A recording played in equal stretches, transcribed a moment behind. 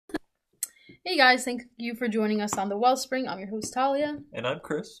Hey guys, thank you for joining us on the Wellspring. I'm your host Thalia, And I'm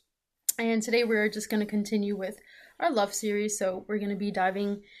Chris. and today we're just going to continue with our love series. So we're going to be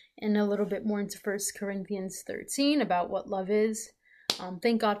diving in a little bit more into First Corinthians 13 about what love is.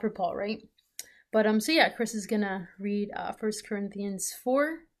 Thank God for Paul, right? But so yeah, Chris is gonna read 1 Corinthians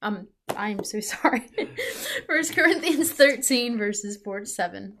 4. I'm so sorry. 1 Corinthians 13 verses 4 to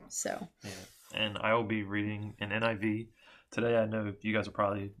 7. So Yeah. And I will be reading an NIV. Today I know you guys will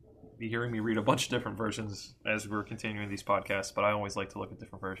probably be hearing me read a bunch of different versions as we're continuing these podcasts, but I always like to look at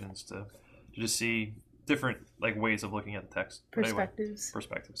different versions to just see different ways of looking at the text. perspectives.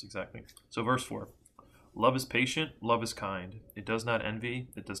 Perspectives, exactly. So verse 4. Love is patient, love is kind. It does not envy,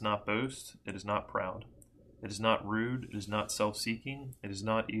 it does not boast, it is not proud. It is not rude, it is not self-seeking, it is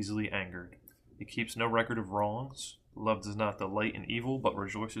not easily angered. It keeps no record of wrongs. Love does not delight in evil, but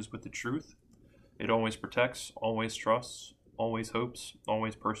rejoices with the truth. It always protects, always trusts, always hopes,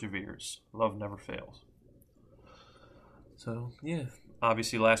 always perseveres. Love never fails. So, yeah.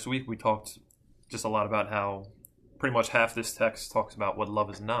 Obviously, last week we talked just a lot about how pretty much half this text talks about what love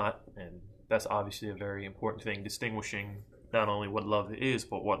is not, and that's obviously a very important thing, distinguishing not only what love is,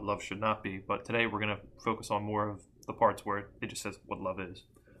 but what love should not be. But today we're going to focus on more of the parts where it just says what love is.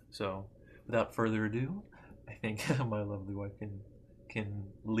 So, without further ado, I think my lovely wife can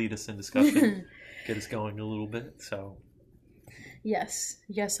lead us in discussion, get us going a little bit. So, Yes,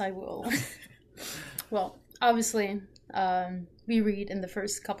 I will. Well, obviously, we read in the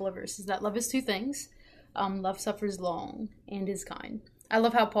first couple of verses that love is two things. Love suffers long and is kind. I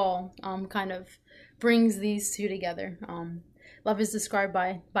love how Paul kind of brings these two together. Love is described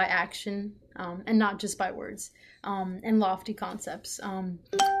by action and not just by words and lofty concepts.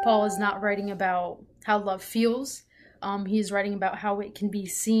 Paul is not writing about how love feels. He is writing about how it can be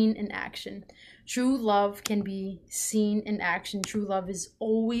seen in action. True love can be seen in action. True love is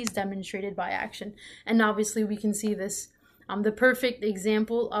always demonstrated by action. And obviously we can see this. The perfect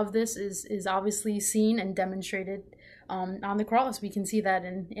example of this is obviously seen and demonstrated on the cross. We can see that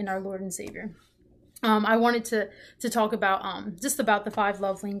in our Lord and Savior. I wanted to talk about just about the 5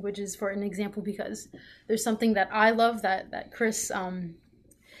 love languages for an example, because there's something that I love that Chris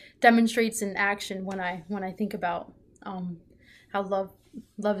demonstrates in action when I think about how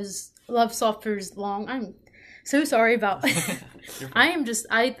love suffers long. I'm so sorry about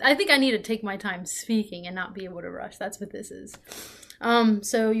I think I need to take my time speaking and not be able to rush. That's what this is.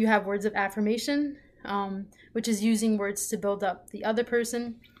 So you have words of affirmation, which is using words to build up the other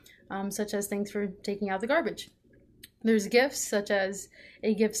person, such as thanks for taking out the garbage. There's gifts, such as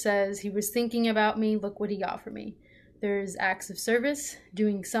a gift says, he was thinking about me, look what he got for me. There's acts of service,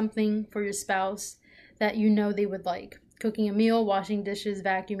 doing something for your spouse that you know they would like. Cooking a meal, washing dishes,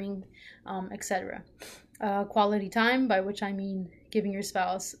 vacuuming, etc. Quality time, by which I mean giving your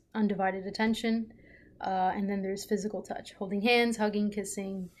spouse undivided attention. And then there's physical touch, holding hands, hugging,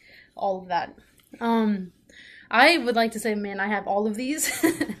 kissing, all of that. I would like to say, man, I have all of these.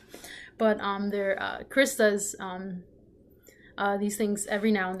 But Chris does these things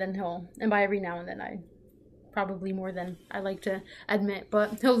every now and then. And by every now and then, I probably more than I like to admit,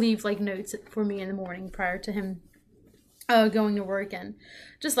 but he'll leave notes for me in the morning prior to him going to work, and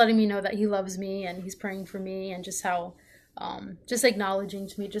just letting me know that he loves me and he's praying for me, and just how just acknowledging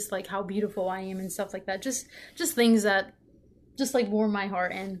to me just how beautiful I am and stuff like that. Just things that just warm my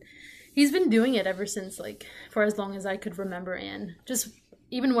heart. And he's been doing it ever since for as long as I could remember. And just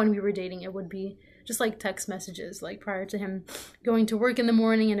even when we were dating, it would be just text messages prior to him going to work in the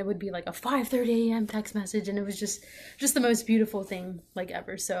morning, and it would be a 5:30 a.m. text message, and it was just the most beautiful thing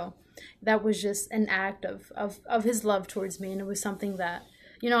ever. So that was just an act of his love towards me, and it was something that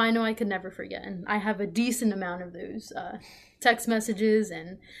I know I could never forget. And I have a decent amount of those text messages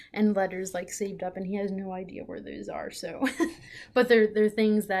and letters saved up, and he has no idea where those are. So but they're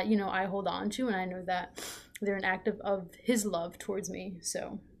things that I hold on to, and I know that they're an act of his love towards me.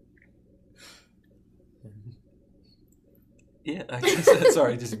 So yeah, I guess,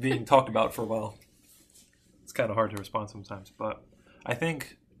 sorry, just being talked about for a while. It's kind of hard to respond sometimes, but I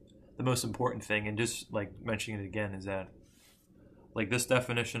think the most important thing, and just mentioning it again, is that this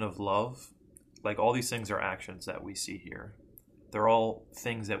definition of love, all these things are actions that we see here. They're all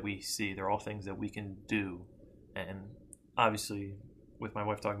things that we see. They're all things that we can do. And obviously, with my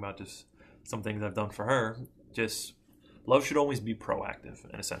wife talking about just some things I've done for her, just love should always be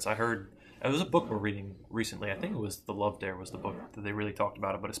proactive, in a sense. I heard, it was a book we're reading recently. I think it was The Love Dare was the book that they really talked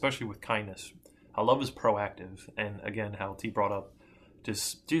about it, but especially with kindness, how love is proactive. And again, how T brought up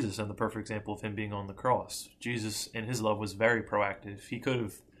just Jesus and the perfect example of him being on the cross. Jesus in his love was very proactive. He could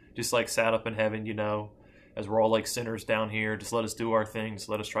have just sat up in heaven, as we're all like sinners down here, just let us do our things,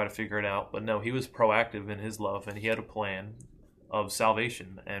 let us try to figure it out. But no, he was proactive in his love, and he had a plan of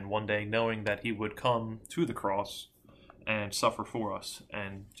salvation, and one day knowing that he would come to the cross and suffer for us,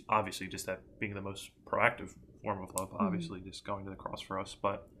 and obviously just that being the most proactive form of love, obviously just going to the cross for us.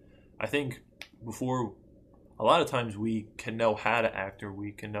 But I think before, a lot of times we can know how to act or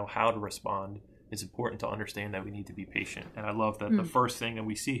we can know how to respond, it's important to understand that we need to be patient. And I love that the first thing that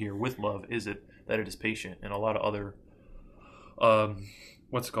we see here with love is that it is patient. And a lot of other a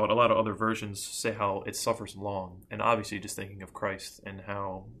lot of other versions say how it suffers long. And obviously just thinking of Christ and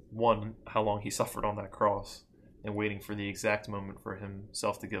how long he suffered on that cross and waiting for the exact moment for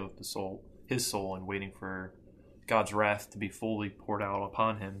himself to give up his soul, and waiting for God's wrath to be fully poured out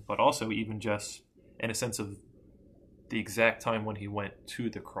upon him. But also even just in a sense of the exact time when he went to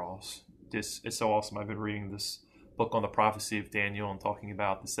the cross. This is so awesome. I've been reading this book on the prophecy of Daniel and talking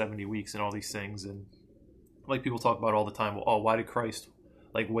about the 70 weeks and all these things. And like people talk about all the time, well, oh, why did Christ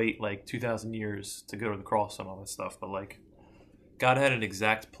like wait like 2,000 years to go to the cross and all that stuff? But like God had an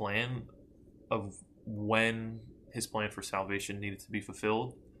exact plan of when his plan for salvation needed to be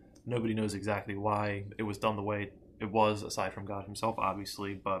fulfilled. Nobody knows exactly why it was done the way it was, aside from God himself,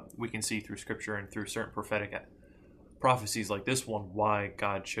 obviously. But we can see through scripture and through certain prophetic prophecies like this one why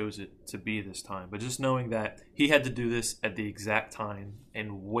God chose it to be this time. But just knowing that he had to do this at the exact time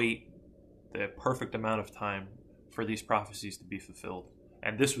and wait the perfect amount of time for these prophecies to be fulfilled.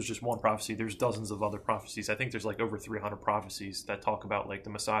 And this was just one prophecy. There's dozens of other prophecies. I think there's like over 300 prophecies that talk about like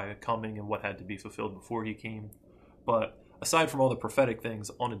the Messiah coming and what had to be fulfilled before he came. But aside from all the prophetic things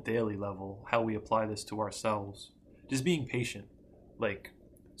on a daily level, how we apply this to ourselves, just being patient. Like,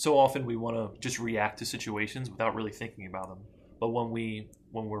 so often we want to just react to situations without really thinking about them. But when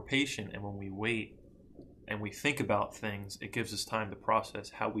we're patient and when we wait and we think about things, it gives us time to process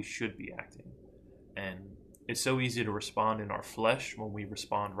how we should be acting. And it's so easy to respond in our flesh when we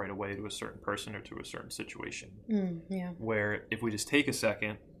respond right away to a certain person or to a certain situation. Where if we just take a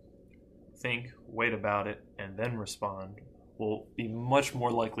second, think, wait about it, and then respond, we'll be much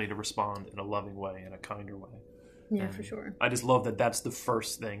more likely to respond in a loving way, in a kinder way. Yeah, for sure. I just love that that's the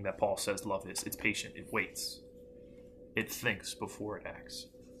first thing that Paul says love is. It's patient. It waits. It thinks before it acts.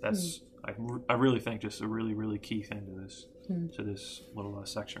 That's, I really think, just a really, really key thing to this little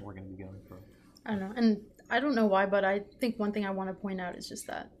section we're going to be going through. I don't know. And I don't know why, but I think one thing I want to point out is just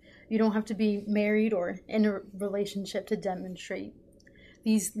that you don't have to be married or in a relationship to demonstrate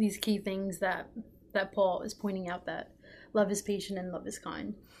these key things that Paul is pointing out, that love is patient and love is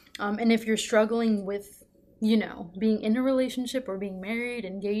kind. And if you're struggling with being in a relationship or being married,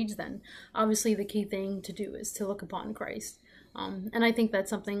 engaged, then obviously the key thing to do is to look upon Christ. And I think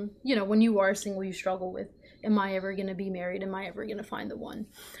that's something, when you are single, you struggle with, am I ever going to be married? Am I ever going to find the one?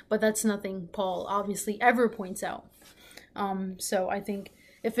 But that's nothing Paul obviously ever points out. So I think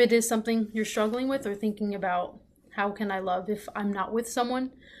if it is something you're struggling with or thinking about, how can I love if I'm not with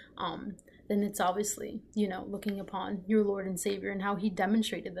someone? Then it's obviously, looking upon your Lord and Savior and how he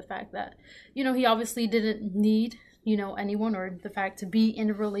demonstrated the fact that, he obviously didn't need, anyone, or the fact to be in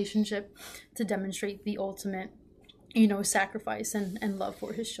a relationship to demonstrate the ultimate, sacrifice and love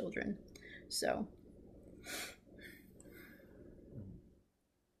for his children. So.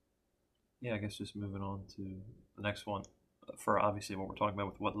 Yeah, I guess just moving on to the next one, for obviously what we're talking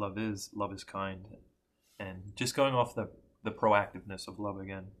about with what love is kind. And just going off the proactiveness of love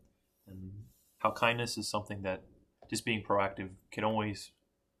again. And how kindness is something that just being proactive can always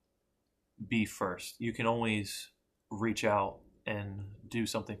be first. You can always reach out and do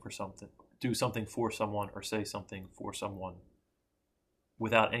something for someone or say something for someone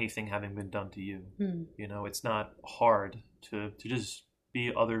without anything having been done to you. It's not hard to just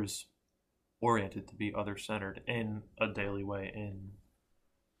be others oriented, to be other centered in a daily way, in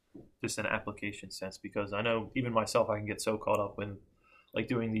just an application sense, because I know even myself, I can get so caught up in like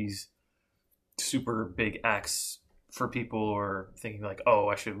doing these super big acts for people, or thinking like, oh,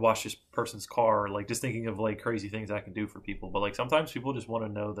 I should wash this person's car, or like just thinking of like crazy things I can do for people. But like sometimes people just want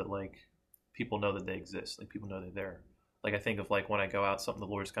to know that like people know that they exist, like people know they're there. Like I think of like when I go out, something the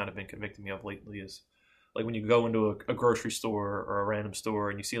Lord's kind of been convicting me of lately is like when you go into a grocery store or a random store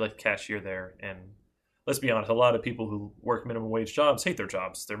and you see like a cashier there, and let's be honest, a lot of people who work minimum wage jobs hate their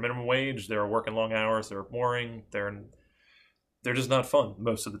jobs. They're minimum wage, they're working long hours, they're boring, they're just not fun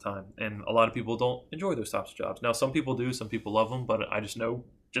most of the time. And a lot of people don't enjoy those types of jobs. Now, some people do, some people love them, but I just know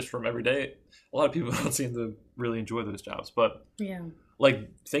just from every day, a lot of people don't seem to really enjoy those jobs. But yeah, like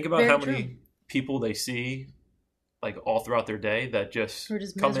think about very how true. many people they see like all throughout their day that just Or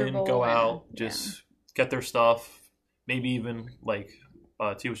just come in, miserable go and- out, just get their stuff, maybe even like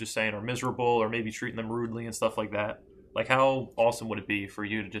T was just saying, are miserable or maybe treating them rudely and stuff like that. Like, how awesome would it be for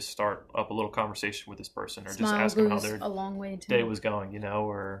you to just start up a little conversation with this person, or just ask them how their a long way too. day was going,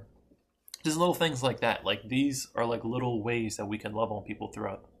 or just little things like that. Like, these are like little ways that we can love on people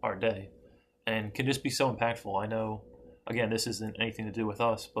throughout our day, and can just be so impactful. I know, again, this isn't anything to do with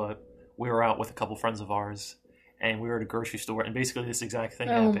us, but we were out with a couple friends of ours, and we were at a grocery store, and basically this exact thing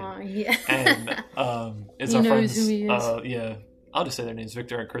happened. Oh my, yeah. And it's he our knows friends. Who he is. Yeah, I'll just say their names,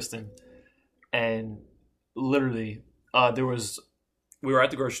 Victor and Kristen. And literally, we were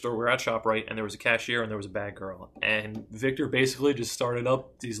at the grocery store, we were at ShopRite, and there was a cashier and there was a bad girl. And Victor basically just started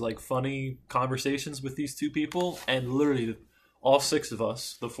up these like funny conversations with these two people, and literally all six of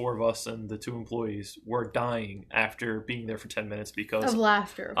us, the four of us and the two employees, were dying after being there for 10 minutes because of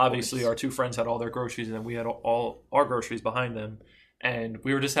laughter. Obviously, our two friends had all their groceries, and then we had all our groceries behind them. And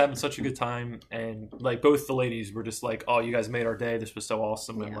we were just having such a good time. And like, both the ladies were just like, "Oh, you guys made our day. This was so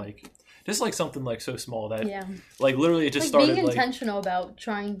awesome." Yeah. And like, just like something like so small that, like, literally it just started being intentional about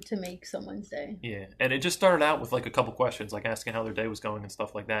trying to make someone's day. Yeah. And it just started out with like a couple questions, like asking how their day was going and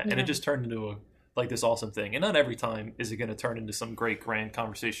stuff like that. Yeah. And it just turned into this awesome thing. And not every time is it going to turn into some great grand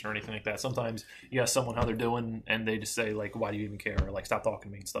conversation or anything like that. Sometimes you ask someone how they're doing and they just say like, "Why do you even care?" Or like, "Stop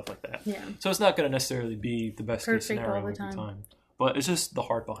talking to me," and stuff like that. Yeah. So it's not going to necessarily be the best case scenario every time. But it's just the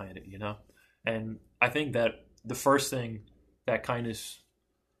heart behind it, And I think that the first thing that kindness,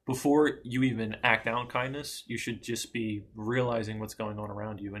 before you even act out kindness, you should just be realizing what's going on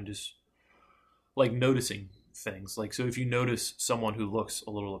around you and just like noticing things. Like, so if you notice someone who looks a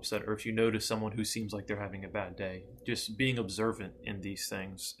little upset, or if you notice someone who seems like they're having a bad day, just being observant in these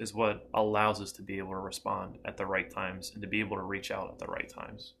things is what allows us to be able to respond at the right times and to be able to reach out at the right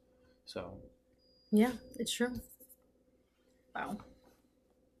times. So yeah, it's true. Wow.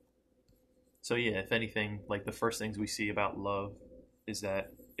 So yeah, if anything, like, the first things we see about love is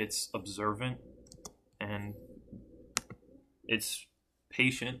that it's observant and it's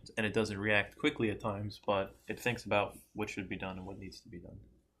patient, and it doesn't react quickly at times, but it thinks about what should be done and what needs to be done.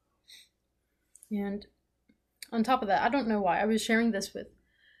 And on top of that, I don't know why, I was sharing this with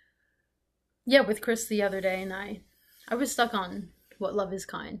Chris the other day, and I was stuck on what love is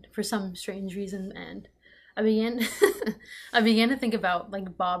kind for some strange reason, and I began to think about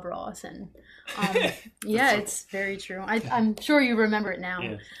like Bob Ross, and it's very true. I'm sure you remember it now.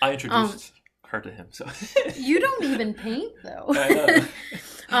 Yeah, I introduced her to him, so you don't even paint though. I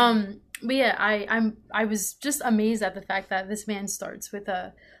know. But yeah, I was just amazed at the fact that this man starts with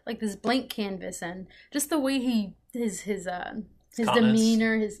this blank canvas, and just the way his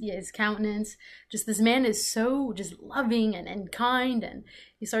demeanor, his countenance, just this man is so just loving and kind, and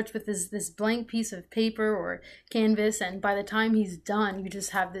he starts with this blank piece of paper or canvas, and by the time he's done, you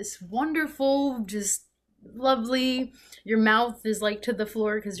just have this wonderful, just lovely, your mouth is like to the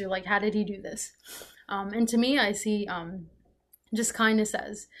floor because you're like, how did he do this? And to me, I see just kindness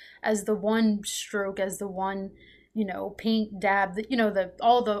as the one stroke, as the one paint, dab,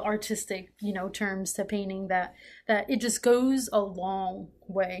 all the artistic, terms to painting, that it just goes a long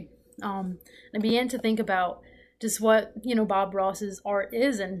way. I began to think about just what, Bob Ross's art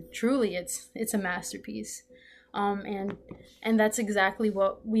is, and truly it's a masterpiece. And that's exactly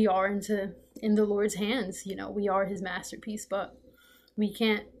what we are in the Lord's hands. We are his masterpiece, but we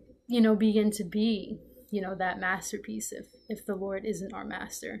can't, begin to be, that masterpiece if the Lord isn't our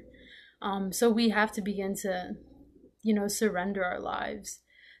master. So we have to begin to, surrender our lives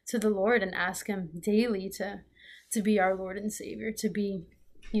to the Lord and ask him daily to be our Lord and Savior, to be,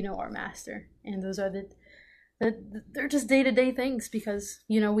 our master. And those are they're just day-to-day things, because,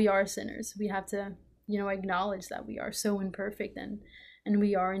 we are sinners. We have to, acknowledge that we are so imperfect, and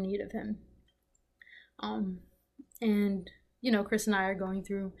we are in need of him. And, Chris and I are going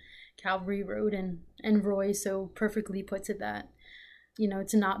through Calvary Road, and Roy so perfectly puts it that,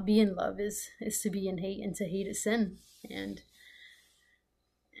 to not be in love is to be in hate, and to hate is sin. And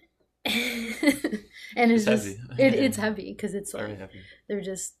and it's just heavy. It's heavy, because it's like they're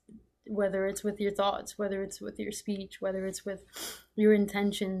just, whether it's with your thoughts, whether it's with your speech, whether it's with your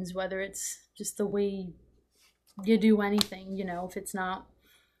intentions, whether it's just the way you do anything, if it's not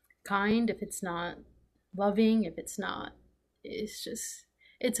kind, if it's not loving, if it's not,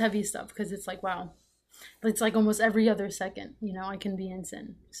 it's heavy stuff, because it's like, wow, it's like almost every other second, I can be in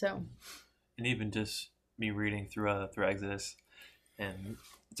sin. So, and even just me reading through Exodus, and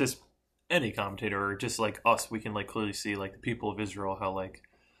just any commentator, or just like us, we can like clearly see like the people of Israel, how like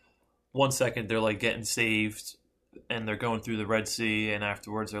 1 second they're like getting saved and they're going through the Red Sea, and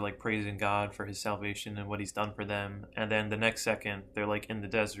afterwards they're like praising God for his salvation and what he's done for them, and then the next second they're like in the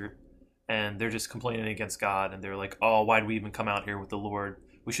desert, and they're just complaining against God, and they're like, oh, why did we even come out here with the Lord?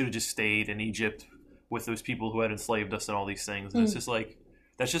 We should have just stayed in Egypt with those people who had enslaved us and all these things. And it's just like,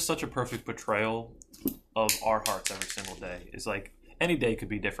 that's just such a perfect portrayal of our hearts every single day. It's like, any day could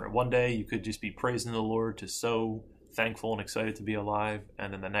be different. One day you could just be praising the Lord, just so thankful and excited to be alive,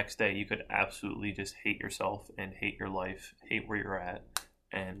 and then the next day you could absolutely just hate yourself and hate your life, hate where you're at.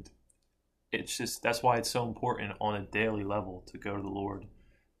 And it's just, that's why it's so important on a daily level to go to the Lord,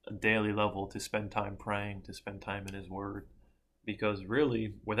 a daily level to spend time praying, to spend time in his word, because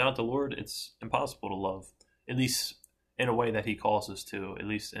really without the Lord it's impossible to love, at least in a way that he calls us to, at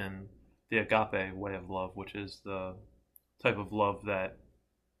least in the agape way of love, which is the type of love that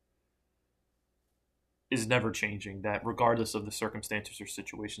is never changing, that regardless of the circumstances or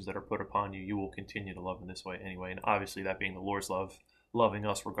situations that are put upon you, you will continue to love in this way anyway. And obviously that being the Lord's love, loving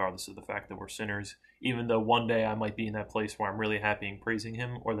us regardless of the fact that we're sinners, even though one day I might be in that place where I'm really happy and praising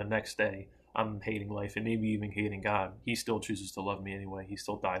him, or the next day I'm hating life and maybe even hating God. He still chooses to love me anyway. He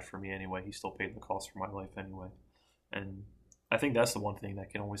still died for me anyway. He still paid the cost for my life anyway. And I think that's the one thing that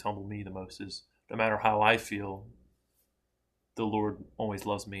can always humble me the most, is no matter how I feel, the Lord always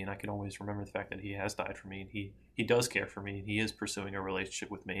loves me, and I can always remember the fact that he has died for me, and he does care for me, and he is pursuing a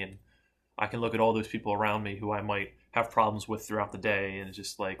relationship with me. And I can look at all those people around me who I might have problems with throughout the day, and it's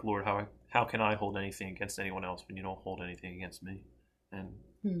just like, Lord, how can I hold anything against anyone else when you don't hold anything against me? And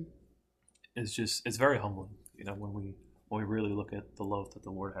it's very humbling, when we really look at the love that the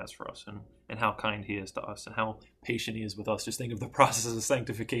Lord has for us, and how kind he is to us, and how patient he is with us. Just think of the process of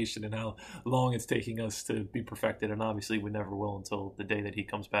sanctification and how long it's taking us to be perfected. And obviously we never will until the day that he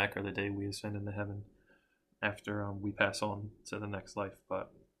comes back, or the day we ascend into heaven after we pass on to the next life.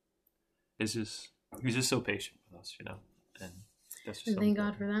 But he's just so patient with us, and that's just and so thank important.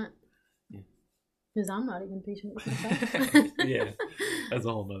 God for that. Yeah. Because I'm not even patient with myself. Yeah, that's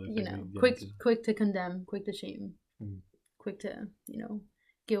a whole nother thing. Quick to condemn, quick to shame, quick to,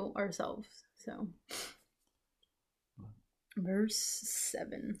 guilt ourselves. So, verse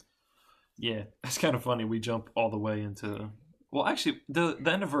 7. Yeah, that's kind of funny. We jump all the way into, well, actually, the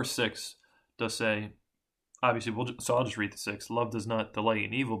end of verse 6 does say, obviously, so I'll just read the 6. Love does not delight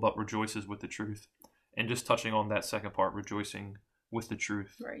in evil, but rejoices with the truth. And just touching on that second part, rejoicing with the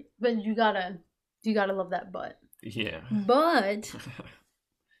truth. Right, but you gotta love that but. Yeah. But.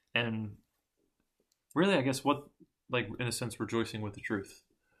 And really, I guess in a sense, rejoicing with the truth.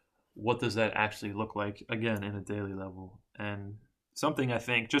 What does that actually look like, again, in a daily level? And something I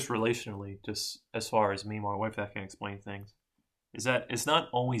think, just relationally, just as far as me and my wife that can explain things, is that it's not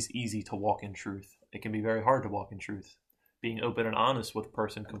always easy to walk in truth. It can be very hard to walk in truth. Being open and honest with a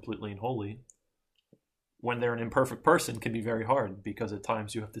person completely and wholly, when they're an imperfect person, can be very hard, because at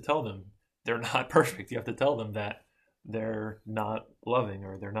times you have to tell them they're not perfect. You have to tell them that they're not loving,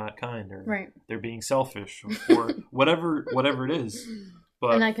 or they're not kind, or they're being selfish, or whatever it is.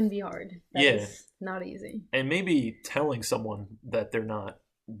 But, and that can be hard. That is not easy. And maybe telling someone that they're not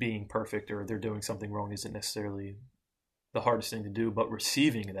being perfect or they're doing something wrong isn't necessarily the hardest thing to do, but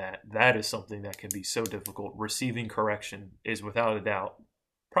receiving that is something that can be so difficult. Receiving correction is without a doubt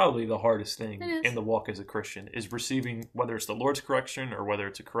probably the hardest thing in the walk as a Christian, is receiving, whether it's the Lord's correction or whether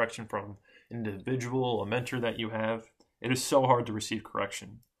it's a correction from an individual, a mentor that you have. It is so hard to receive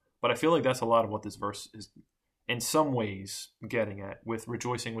correction. But I feel like that's a lot of what this verse is in some ways getting at with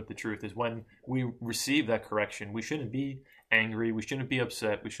rejoicing with the truth, is when we receive that correction, we shouldn't be angry, we shouldn't be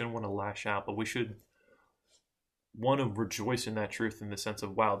upset, we shouldn't want to lash out, but we should want to rejoice in that truth, in the sense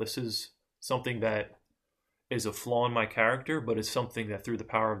of, wow, this is something that is a flaw in my character, but it's something that through the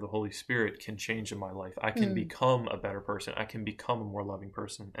power of the Holy Spirit can change in my life. I can become a better person. I can become a more loving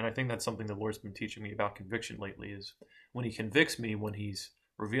person. And I think that's something the Lord's been teaching me about conviction lately, is when he convicts me, when he's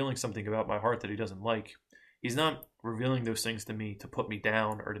revealing something about my heart that he doesn't like, he's not revealing those things to me to put me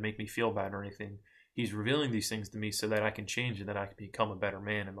down or to make me feel bad or anything. He's revealing these things to me so that I can change and that I can become a better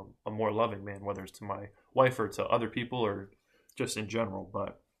man and a more loving man, whether it's to my wife or to other people or just in general.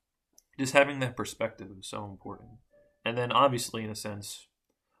 But just having that perspective is so important. And then obviously, in a sense,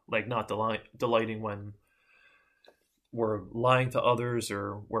 like not delighting when we're lying to others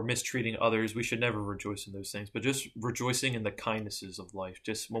or we're mistreating others. We should never rejoice in those things, but just rejoicing in the kindnesses of life.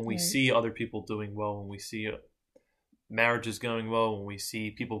 Just when we see other people doing well, when we see marriages going well, when we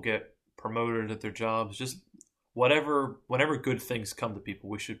see people get promoted at their jobs, just whenever good things come to people,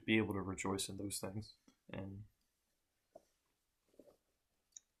 we should be able to rejoice in those things. And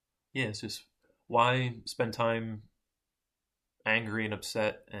yeah, it's just, why spend time angry and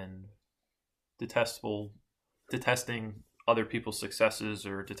upset and detesting other people's successes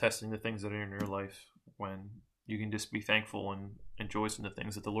or detesting the things that are in your life, when you can just be thankful and rejoice in the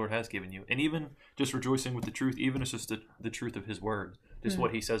things that the Lord has given you. And even just rejoicing with the truth, even if it's just the truth of his word, just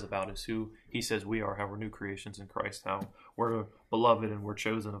what he says about us, who he says we are, how we're new creations in Christ, how we're beloved and we're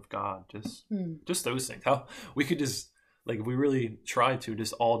chosen of God. Just those things. How we could just, like, if we really try to,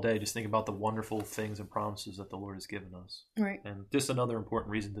 just all day, just think about the wonderful things and promises that the Lord has given us. Right. And just another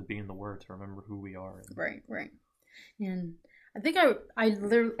important reason to be in the word, to remember who we are. Right. And I think I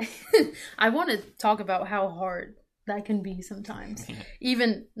literally, I want to talk about how hard that can be sometimes. Yeah.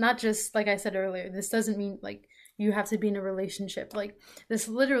 Even, not just, like I said earlier, this doesn't mean, like, you have to be in a relationship. Like, this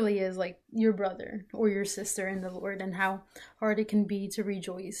literally is, like, your brother or your sister in the Lord, and how hard it can be to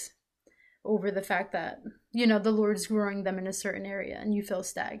rejoice over the fact that, you know, the Lord's growing them in a certain area and you feel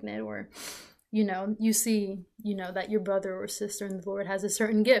stagnant, or, you know, you see, you know, that your brother or sister in the Lord has a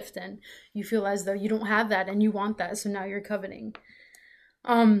certain gift and you feel as though you don't have that and you want that, so now you're coveting.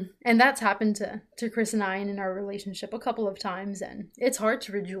 And that's happened to Chris and I in our relationship a couple of times, and it's hard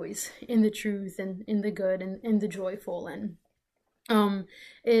to rejoice in the truth and in the good and in the joyful, and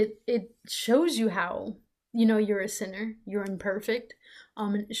it shows you how, you know, you're a sinner, you're imperfect.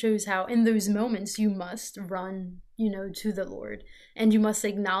 And it shows how in those moments you must run, you know, to the Lord, and you must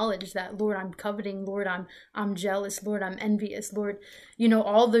acknowledge that, Lord, I'm coveting, Lord, I'm jealous, Lord, I'm envious, Lord, you know,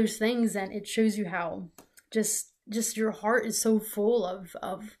 all those things. And it shows you how just your heart is so full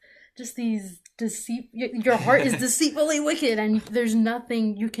of just these your heart is deceitfully wicked, and there's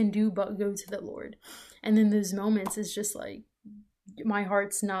nothing you can do but go to the Lord. And in those moments, it's just like, my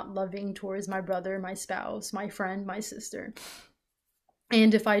heart's not loving towards my brother, my spouse, my friend, my sister.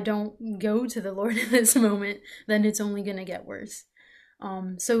 And if I don't go to the Lord in this moment, then it's only going to get worse.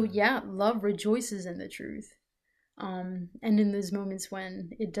 So yeah, love rejoices in the truth. And in those moments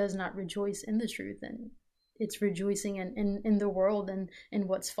when it does not rejoice in the truth, then it's rejoicing in the world and in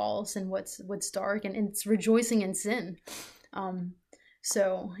what's false and what's dark, and it's rejoicing in sin.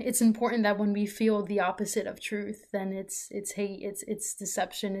 So it's important that when we feel the opposite of truth, then it's hate, it's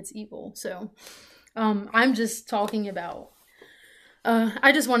deception, it's evil. So I'm just talking about,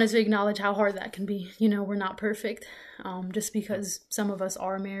 I just wanted to acknowledge how hard that can be. You know, we're not perfect. Just because some of us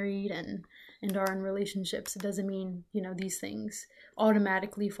are married and are in relationships, it doesn't mean, you know, these things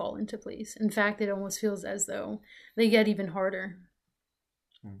automatically fall into place. In fact, it almost feels as though they get even harder.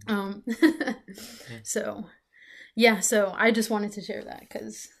 So I just wanted to share that,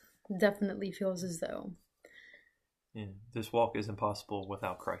 because it definitely feels as though this walk is impossible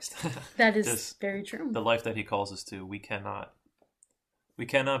without Christ. That is very true. The life that he calls us to, we cannot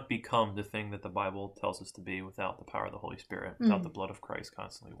become the thing that the Bible tells us to be without the power of the Holy Spirit, without the blood of Christ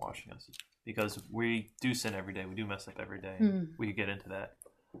constantly washing us. Because we do sin every day, we do mess up every day. We could get into that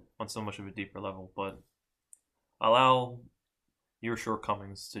on so much of a deeper level, but allow your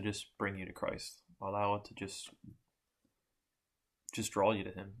shortcomings to just bring you to Christ. Allow it to just draw you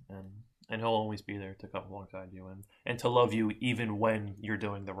to him, and he'll always be there to come alongside you and to love you even when you're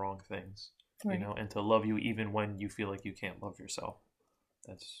doing the wrong things. Right. You know, and to love you even when you feel like you can't love yourself.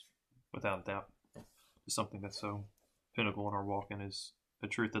 That's without a doubt just something that's so pinnacle in our walk, and is a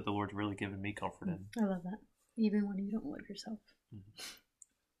truth that the Lord's really given me comfort in. I love that. Even when you don't love yourself.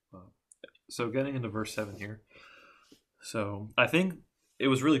 So getting into verse 7 here. So I think it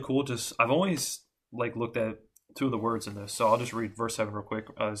was really cool. I've always looked at two of the words in this. So I'll just read verse 7 real quick.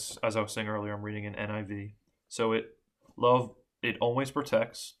 As I was saying earlier, I'm reading in NIV. So it always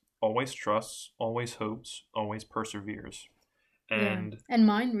protects, always trusts, always hopes, always perseveres. And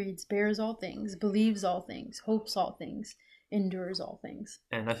mine reads, bears all things, believes all things, hopes all things, endures all things.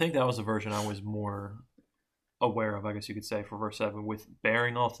 And I think that was the version I was more aware of, I guess you could say, for verse 7, with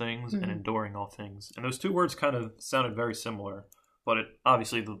bearing all things and enduring all things. And those two words kind of sounded very similar, but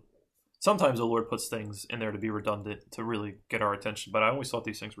sometimes the Lord puts things in there to be redundant to really get our attention. But I always thought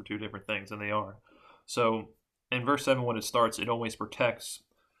these things were two different things, and they are. So in verse 7, when it starts, it always protects.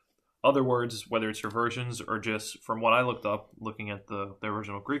 Other words, whether it's your versions or just from what I looked up, looking at the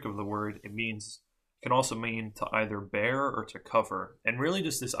original Greek of the word, can also mean to either bear or to cover. And really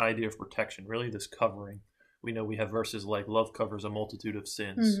just this idea of protection, really this covering. We know we have verses like love covers a multitude of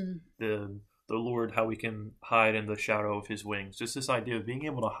sins. The Lord, how we can hide in the shadow of his wings. Just this idea of being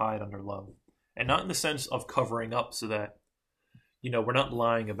able to hide under love. And not in the sense of covering up so that, we're not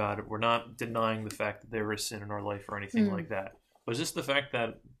lying about it. We're not denying the fact that there is sin in our life or anything like that. But just the fact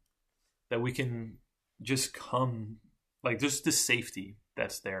that we can just come, just this safety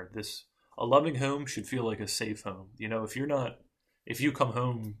that's there. A loving home should feel like a safe home. If you come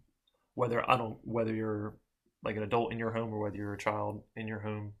home, whether you're like an adult in your home or whether you're a child in your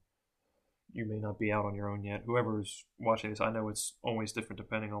home, you may not be out on your own yet. Whoever's watching this, I know it's always different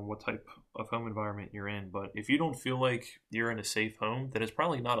depending on what type of home environment you're in. But if you don't feel like you're in a safe home, then it's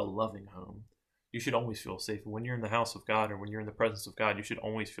probably not a loving home. You should always feel safe. When you're in the house of God or when you're in the presence of God, you should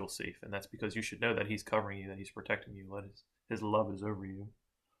always feel safe. And that's because you should know that He's covering you, that He's protecting you, that His love is over you.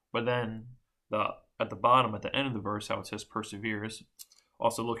 But then at the bottom, at the end of the verse, how it says perseveres,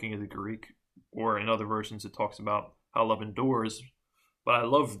 also looking at the Greek, or in other versions, it talks about how love endures. But I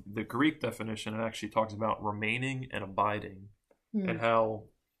love the Greek definition. It actually talks about remaining and abiding, and how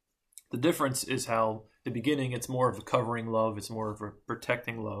the difference is how the beginning, it's more of a covering love, it's more of a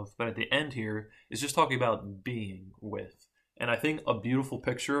protecting love. But at the end here, it's just talking about being with. And I think a beautiful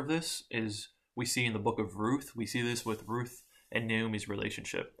picture of this is we see in the book of Ruth. We see this with Ruth and Naomi's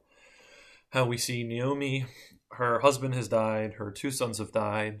relationship. How we see Naomi, her husband has died, her 2 sons have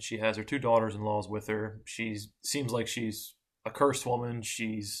died, she has her 2 daughters-in-laws with her. She seems like she's a cursed woman.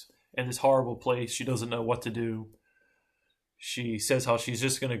 She's in this horrible place. She doesn't know what to do. She says how she's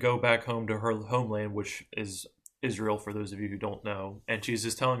just going to go back home to her homeland, which is Israel, for those of you who don't know. And she's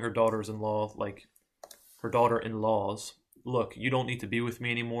just telling her daughters-in-law, like her daughter-in-laws, look, you don't need to be with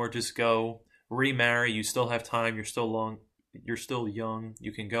me anymore. Just go remarry. You still have time. You're still young.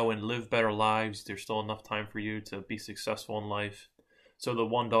 You can go and live better lives. There's still enough time for you to be successful in life. So the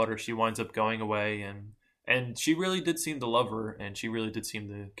one daughter, she winds up going away, and she really did seem to love her, and she really did seem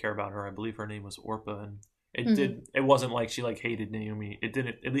to care about her. I believe her name was Orpah, and it wasn't like she like hated Naomi. It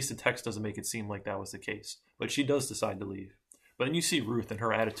didn't, at least the text doesn't make it seem like that was the case. But she does decide to leave. But then you see Ruth and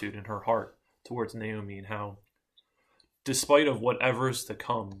her attitude and her heart towards Naomi, and how, despite of whatever's to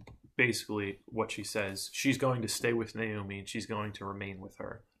come, basically what she says, she's going to stay with Naomi and she's going to remain with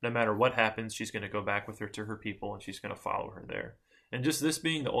her. No matter what happens, she's going to go back with her to her people and she's going to follow her there. And just this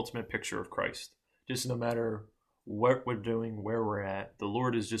being the ultimate picture of Christ. Just no matter what we're doing, where we're at, the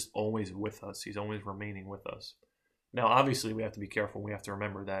Lord is just always with us. He's always remaining with us. Now, obviously, we have to be careful. We have to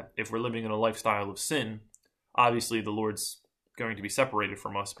remember that if we're living in a lifestyle of sin, obviously the Lord's going to be separated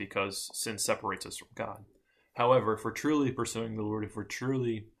from us because sin separates us from God. However, if we're truly pursuing the Lord, if we're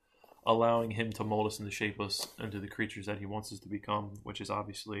truly allowing Him to mold us and to shape us into the creatures that He wants us to become, which is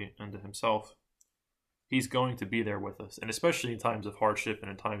obviously unto Himself, He's going to be there with us. And especially in times of hardship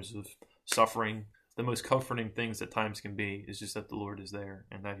and in times of suffering, the most comforting things that times can be is just that the Lord is there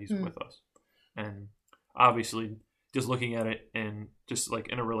and that He's with us. And obviously, just looking at it and just like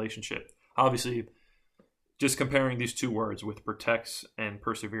in a relationship, obviously, just comparing these 2 words with protects and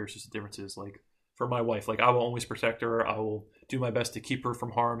perseveres, just the differences. Like for my wife, like I will always protect her. I will do my best to keep her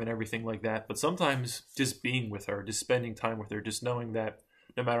from harm and everything like that. But sometimes just being with her, just spending time with her, just knowing that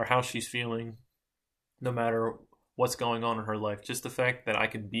no matter how she's feeling, no matter what's going on in her life, just the fact that I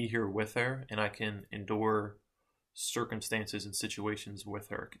can be here with her and I can endure circumstances and situations with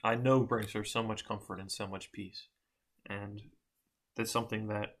her, I know brings her so much comfort and so much peace. And that's something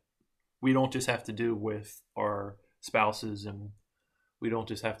that we don't just have to do with our spouses, and we don't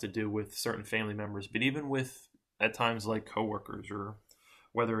just have to do with certain family members, but even with, at times, like coworkers, or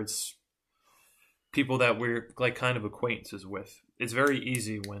whether it's people that we're like kind of acquaintances with. It's very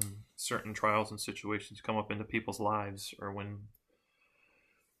easy when certain trials and situations come up into people's lives, or when,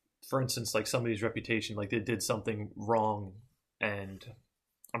 for instance, like somebody's reputation, like they did something wrong, and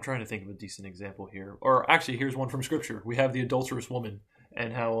I'm trying to think of a decent example here. Or actually, here's one from Scripture. We have the adulterous woman,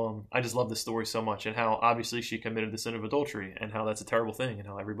 and how I just love this story so much, and how obviously she committed the sin of adultery, and how that's a terrible thing, and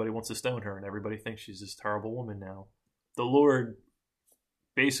how everybody wants to stone her, and everybody thinks she's this terrible woman now. The Lord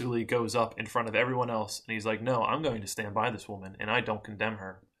basically goes up in front of everyone else, and He's like, no, I'm going to stand by this woman, and I don't condemn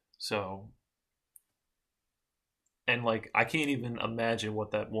her. So, and like, I can't even imagine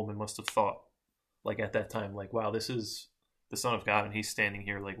what that woman must have thought, like at that time, like, wow, this is the Son of God, and He's standing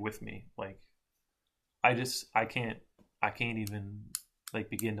here like with me. Like, I can't even like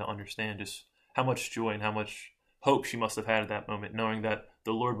begin to understand just how much joy and how much hope she must have had at that moment, knowing that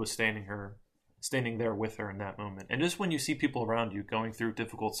the Lord was standing there with her in that moment. And just when you see people around you going through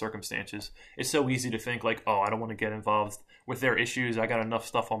difficult circumstances, it's so easy to think like, oh, I don't want to get involved with their issues. I got enough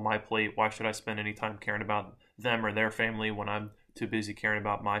stuff on my plate. Why should I spend any time caring about them or their family when I'm too busy caring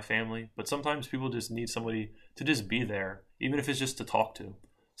about my family? But sometimes people just need somebody to just be there, even if it's just to talk to.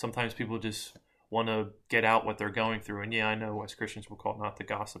 Sometimes people just want to get out what they're going through. And yeah, I know as Christians we're called not to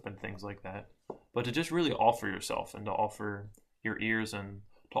gossip and things like that, but to just really offer yourself and to offer your ears and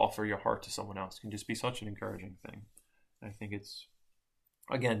to offer your heart to someone else can just be such an encouraging thing. I think it's,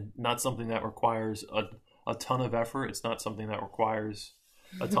 again, not something that requires a ton of effort. It's not something that requires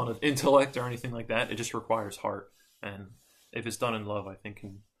a ton of intellect or anything like that. It just requires heart. And if it's done in love, I think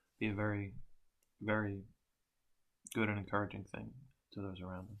can be a very, very good and encouraging thing to those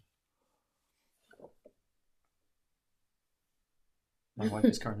around us. My wife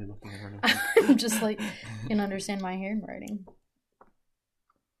is currently looking at her notebook. I'm just like, you can understand my handwriting.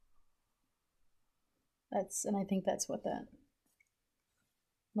 And I think that's what that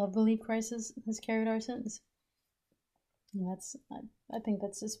love, believe Christ has carried our sins. And I think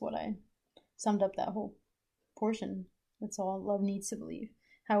that's just what I summed up that whole portion. That's all love needs to believe.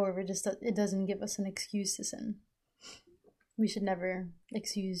 However, just it doesn't give us an excuse to sin. We should never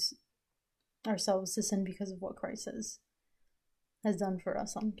excuse ourselves to sin because of what Christ has done for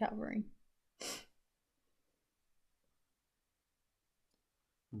us on Calvary.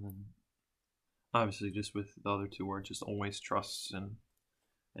 And then, obviously, just with the other two words, just always trusts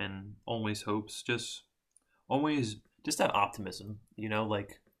and always hopes. Just always, just that optimism.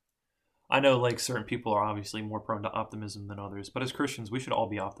 Like, I know, like, certain people are obviously more prone to optimism than others, but as Christians, we should all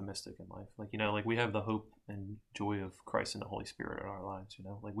be optimistic in life. Like, like we have the hope and joy of Christ and the Holy Spirit in our lives,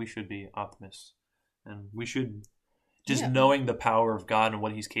 like we should be optimists. And we should, just knowing the power of God and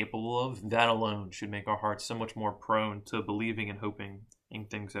what He's capable of, that alone should make our hearts so much more prone to believing and hoping in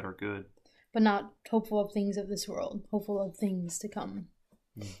things that are good. But not hopeful of things of this world, hopeful of things to come.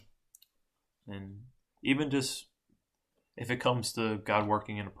 And even just, if it comes to God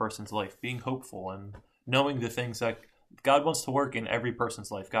working in a person's life, being hopeful and knowing the things that God wants to work in every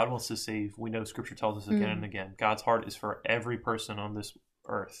person's life. God wants to save. We know Scripture tells us again and again. God's heart is for every person on this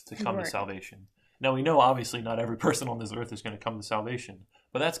earth to come to salvation. Now, we know obviously not every person on this earth is going to come to salvation,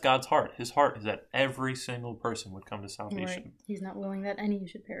 but that's God's heart. His heart is that every single person would come to salvation. Right. He's not willing that any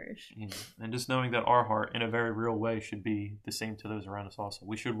should perish. And just knowing that our heart, in a very real way, should be the same to those around us also.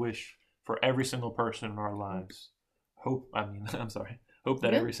 We should wish for every single person in our lives. Hope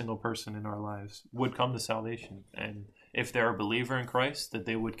that every single person in our lives would come to salvation. And if they're a believer in Christ, that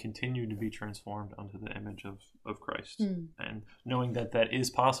they would continue to be transformed unto the image of Christ. And knowing that that is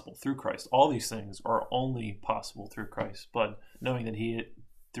possible through Christ. All these things are only possible through Christ. But knowing that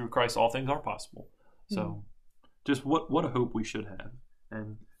through Christ, all things are possible. So just what a hope we should have.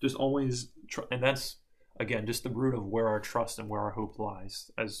 And just always, and that's, again, just the root of where our trust and where our hope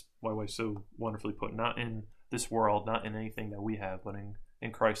lies. As my wife so wonderfully put, not in this world, not in anything that we have, but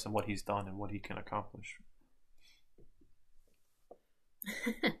in Christ and what He's done and what He can accomplish.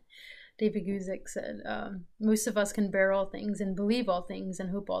 David Guzik said, most of us can bear all things and believe all things and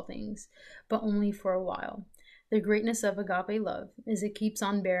hope all things, but only for a while. The greatness of agape love is it keeps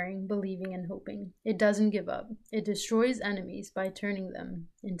on bearing, believing, and hoping. It doesn't give up. It destroys enemies by turning them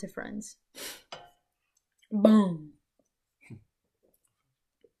into friends. Boom.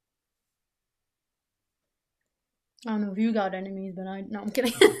 I don't know if you got enemies, but no, I'm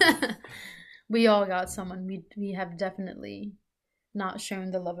kidding. We all got someone we have definitely not shown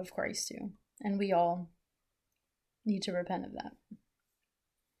the love of Christ to. And we all need to repent of that.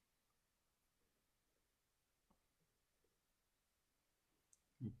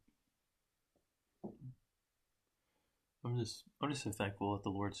 I'm just so thankful that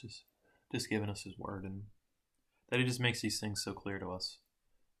the Lord's just given us His word and that He just makes these things so clear to us.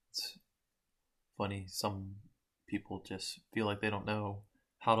 It's funny, some people just feel like they don't know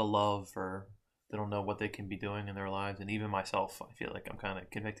how to love, or they don't know what they can be doing in their lives. And even myself, I feel like I'm kind of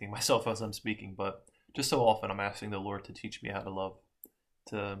convicting myself as I'm speaking, but just so often I'm asking the Lord to teach me how to love,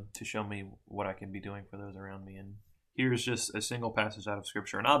 to show me what I can be doing for those around me. And here's just a single passage out of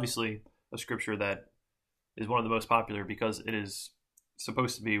Scripture, and obviously a Scripture that is one of the most popular because it is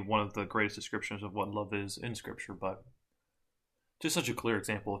supposed to be one of the greatest descriptions of what love is in Scripture, but just such a clear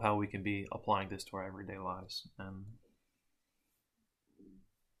example of how we can be applying this to our everyday lives. And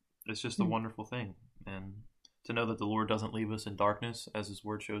it's just a wonderful thing. And to know that the Lord doesn't leave us in darkness, as His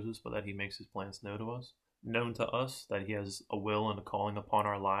word shows us, but that He makes His plans known to us, that He has a will and a calling upon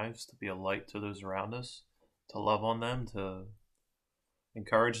our lives to be a light to those around us, to love on them, to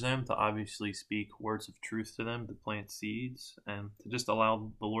encourage them, to obviously speak words of truth to them, to plant seeds, and to just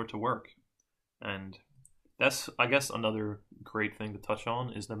allow the Lord to work. And that's, I guess, another great thing to touch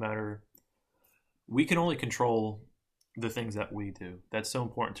on is we can only control the things that we do. That's so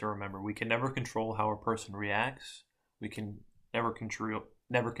important to remember. We can never control how a person reacts. We can never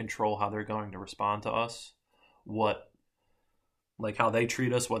control how they're going to respond to us, how they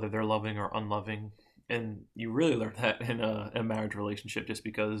treat us, whether they're loving or unloving. And you really learn that in a marriage relationship, just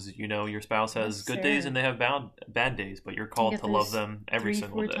because your spouse has good days and they have bad days, but you're called to love them every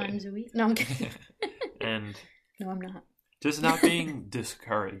single day. 3-4 times a week. No, I'm kidding. And no, I'm not. Just not being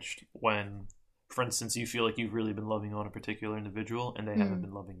discouraged when, for instance, you feel like you've really been loving on a particular individual and they haven't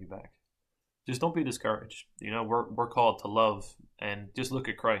been loving you back. Just don't be discouraged. We're called to love, and just look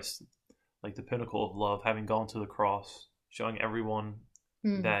at Christ, like the pinnacle of love, having gone to the cross, showing everyone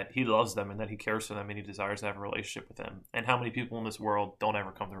that he loves them and that he cares for them and he desires to have a relationship with them. And how many people in this world don't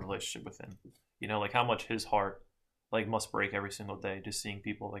ever come to a relationship with him? You know, like how much his heart like must break every single day just seeing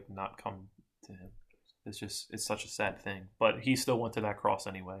people like not come to him. It's such a sad thing. But he still went to that cross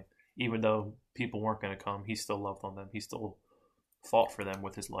anyway. Even though people weren't going to come, he still loved on them. He still fought for them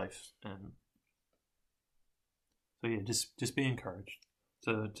with his life. And so yeah, just be encouraged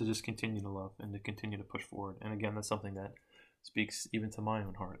to just continue to love and to continue to push forward. And again, that's something that speaks even to my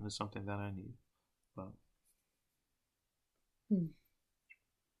own heart, and it's something that I need. But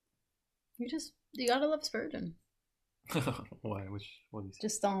you gotta love Spurgeon. Why? What do you say?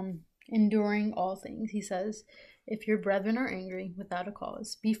 Just enduring all things. He says, if your brethren are angry without a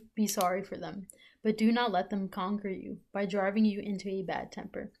cause, be sorry for them, but do not let them conquer you by driving you into a bad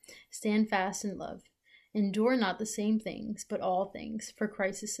temper. Stand fast in love. Endure not the same things, but all things, for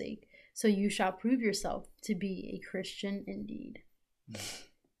Christ's sake, so you shall prove yourself to be a Christian indeed.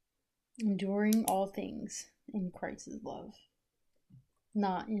 Enduring all things in Christ's love,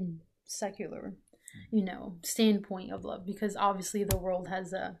 not in secular, standpoint of love, because obviously the world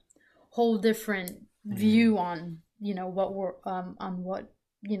has a whole different view on, what we're on what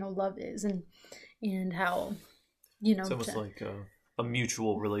love is and how it's almost like a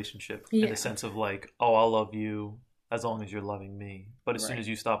mutual relationship in the sense of like, oh, I'll love you as long as you're loving me, but as soon as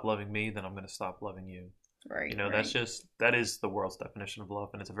you stop loving me, then I'm going to stop loving you. Right. That is the world's definition of love,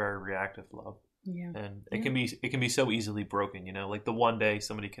 and it's a very reactive love. Yeah. And it can be so easily broken, like the one day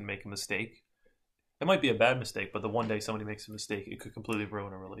somebody can make a mistake. It might be a bad mistake, but the one day somebody makes a mistake, it could completely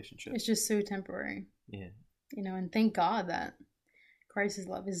ruin a relationship. It's just so temporary. Yeah. And thank God that Christ's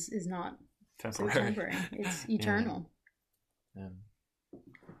love is not temporary. So temporary. It's eternal.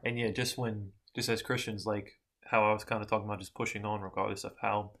 And yeah, just as Christians, like how I was kind of talking about just pushing on regardless of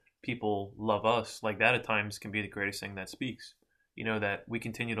how people love us, like that at times can be the greatest thing that speaks. That we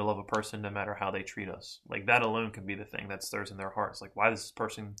continue to love a person no matter how they treat us. Like that alone can be the thing that stirs in their hearts. Like, why does this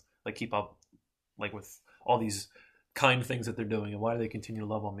person like keep up like with all these kind things that they're doing, and why do they continue to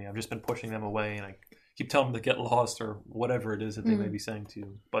love on me? I've just been pushing them away, and I keep telling them to get lost or whatever it is that they may be saying to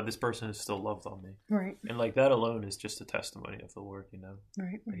you. But this person is still loved on me. Right. And like that alone is just a testimony of the Lord,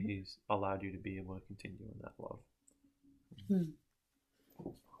 Right. That He's allowed you to be able to continue in that love.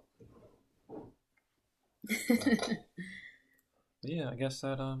 Yeah, I guess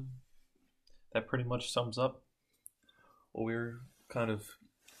that pretty much sums up what we're kind of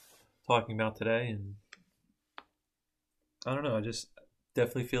talking about today. And I don't know, I just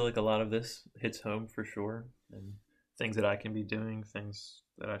definitely feel like a lot of this hits home for sure, and things that I can be doing, things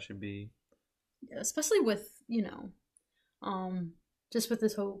that I should be. Yeah, especially with just with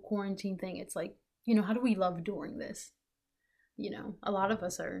this whole quarantine thing. It's like, how do we love during this? A lot of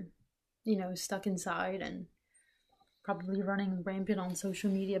us are stuck inside and probably running rampant on social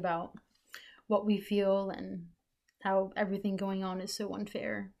media about what we feel and how everything going on is so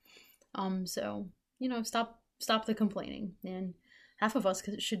unfair. So, stop the complaining. And half of us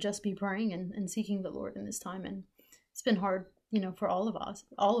should just be praying and seeking the Lord in this time. And it's been hard, for all of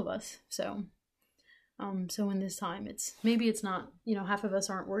us. So, so in this time, maybe it's not, half of us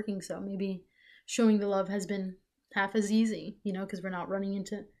aren't working. So maybe showing the love has been half as easy, because we're not running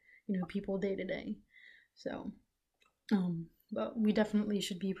into, people day to day. So, but we definitely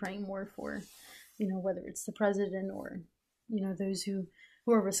should be praying more for, whether it's the president or, those who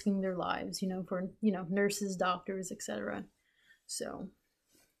are risking their lives, for, nurses, doctors, etc. So.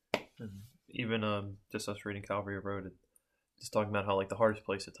 Even just us reading Calvary Road, just talking about how like the hardest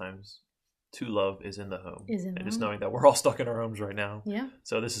place at times to love is in the home. And just knowing that we're all stuck in our homes right now. Yeah.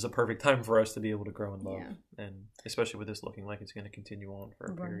 So this is a perfect time for us to be able to grow in love. Yeah. And especially with this looking like it's going to continue on for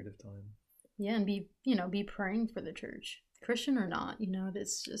a period of time. Yeah, and be praying for the church, Christian or not.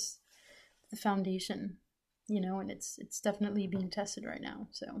 It's just the foundation. And it's definitely being tested right now.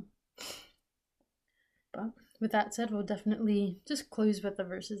 So, but with that said, we'll definitely just close with the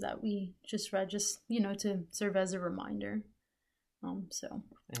verses that we just read, just to serve as a reminder. So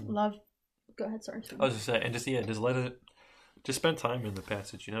love. Go ahead. Sorry. I was just saying, and just spend time in the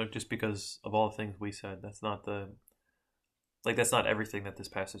passage. Just because of all the things we said, that's not everything that this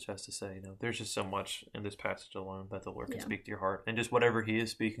passage has to say. There's just so much in this passage alone that the Lord can speak to your heart, and just whatever He is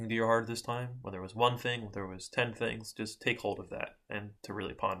speaking to your heart this time, whether it was one thing, whether it was 10 things, just take hold of that and to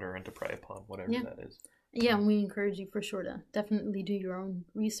really ponder and to pray upon whatever that is. Yeah, and we encourage you for sure to definitely do your own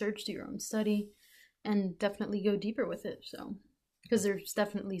research, do your own study, and definitely go deeper with it. So, because there's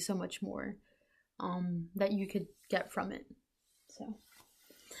definitely so much more that you could get from it. So,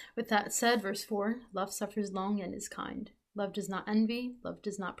 with that said, verse 4, love suffers long and is kind. Love does not envy. Love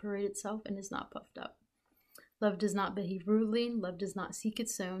does not parade itself and is not puffed up. Love does not behave rudely. Love does not seek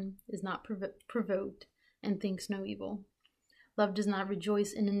its own, is not provoked, and thinks no evil. Love does not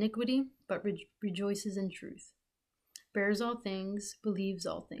rejoice in iniquity, but rejoices in truth. Bears all things, believes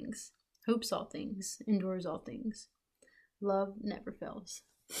all things, hopes all things, endures all things. Love never fails.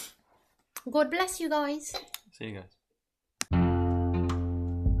 God bless you guys. See you guys.